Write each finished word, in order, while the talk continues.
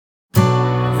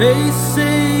They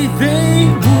say they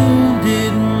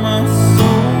wounded my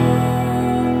soul.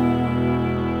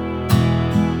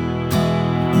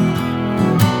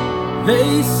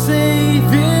 They say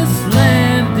this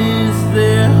land is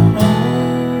their home.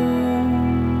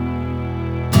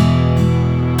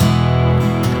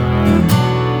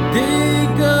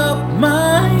 Dig up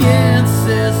my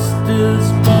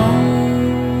ancestors' bones,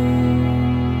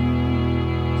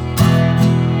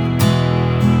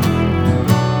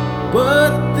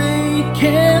 but they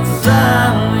can't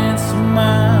silence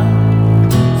my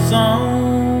song.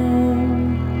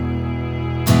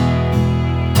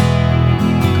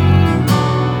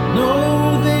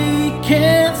 No, they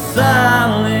can't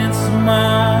silence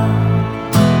my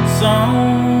song.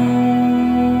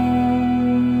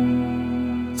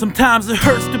 Sometimes it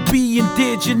hurts to be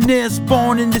indigenous,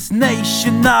 born in this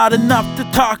nation. Not enough to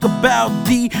talk about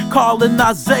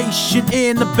decolonization.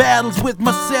 In the battles with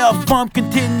myself, I'm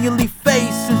continually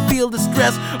facing. Feel the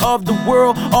stress of the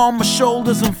world on my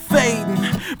shoulders, I'm fading.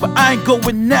 But I ain't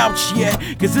going out yet,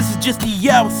 cause this is just the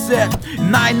outset.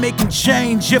 And I ain't making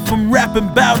change if I'm rapping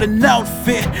about an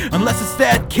outfit, unless it's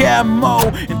that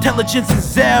camo, intelligence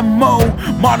is ammo.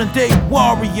 Modern day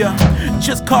warrior,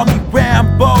 just call me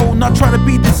Rambo. Not trying to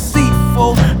be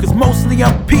deceitful, cause mostly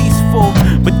I'm peaceful,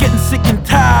 but getting sick and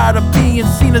tired of being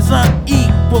seen as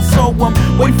unequal. So I'm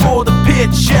waiting for the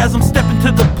pitch as I'm stepping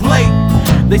to the plate.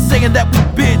 They saying that we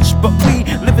bitch, but we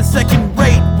live in second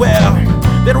rate. Well,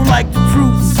 they don't like the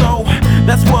truth, so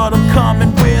that's what I'm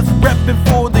coming with. Repping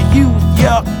for the youth,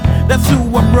 yup, that's who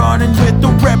I'm running with.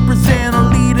 Don't represent a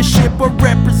leadership or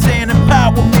represent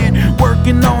empowerment.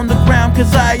 Working on the ground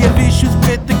cause I have issues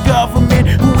with the government,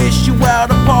 who issue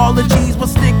out apologies while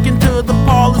sticking to the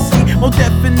policy. More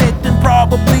definite than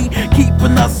probably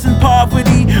keeping us in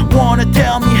poverty. Wanna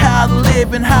tell me how to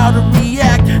live and how to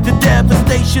react. The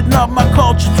devastation of my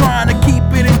culture, trying to keep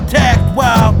it intact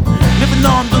while living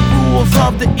on the rules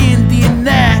of the Indian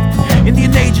Act.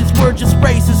 Indian agents were just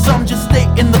racist, I'm just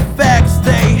stating the facts.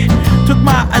 They took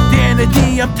my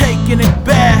identity, I'm taking it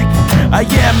back. I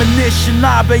am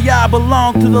Anishinaabe, I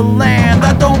belong to the land.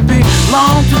 I don't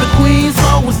belong to the queen,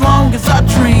 so as long as I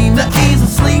dream that he's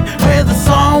asleep with a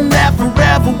song that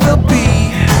forever will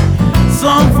be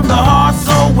sung from the heart.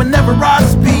 So whenever I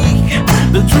speak,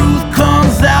 the truth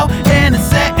comes out and it's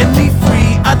setting me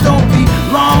free. I don't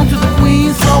belong to the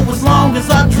queen, so as long as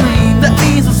I dream that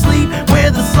he's asleep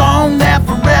with a song that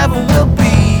forever will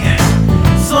be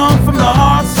sung from the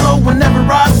heart. So whenever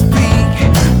I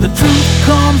speak, the truth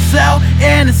comes out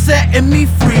and it's setting me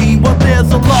free. Well,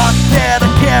 there's a lot that I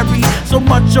carry, so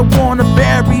much I wanna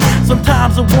bury.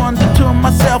 Sometimes I wonder to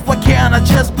myself, why can't I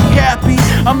just be happy?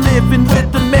 I'm living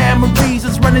with the memories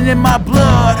that's running in my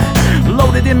blood,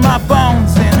 loaded in my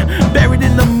bones and buried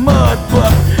in the mud.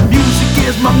 But music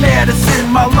is my medicine,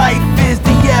 my life is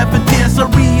the evidence. I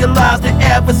realize that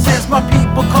ever since my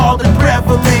people called it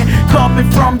prevalent, coming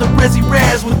from the Resi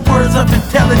Res with words of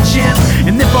intelligence.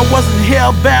 And if I wasn't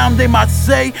hellbound, they might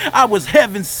say I was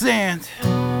heaven sent.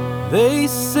 They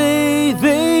say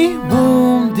they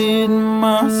wounded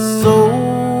my soul.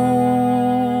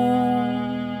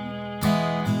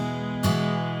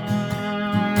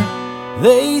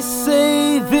 They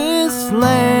say this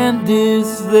land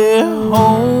is their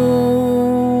home.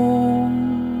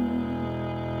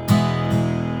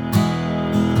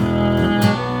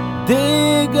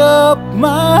 Dig up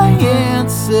my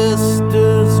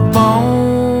ancestors'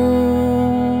 bones,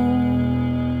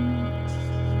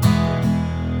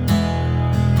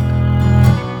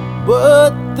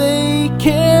 but they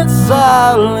can't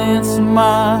silence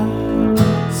my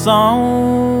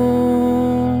song.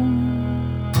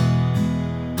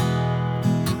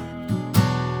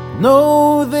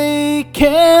 No, they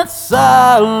can't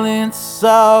silence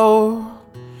our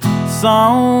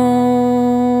song.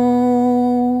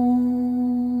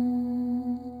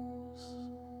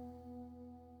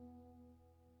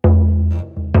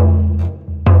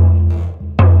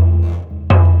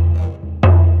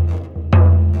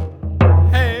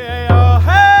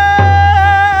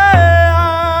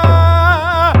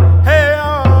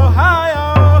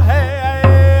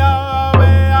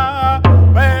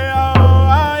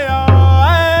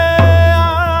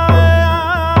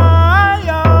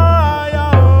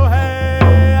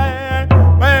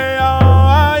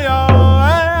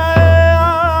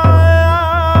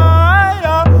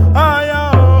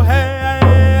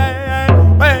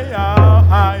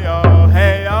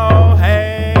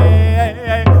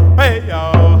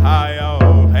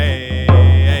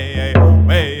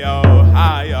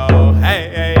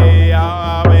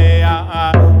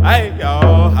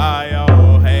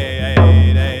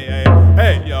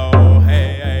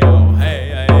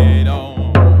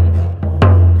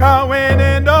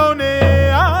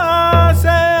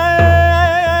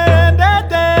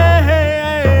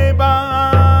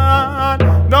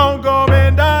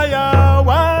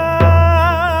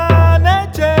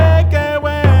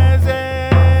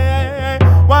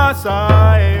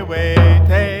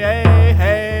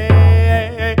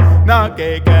 na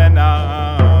ke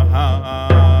kana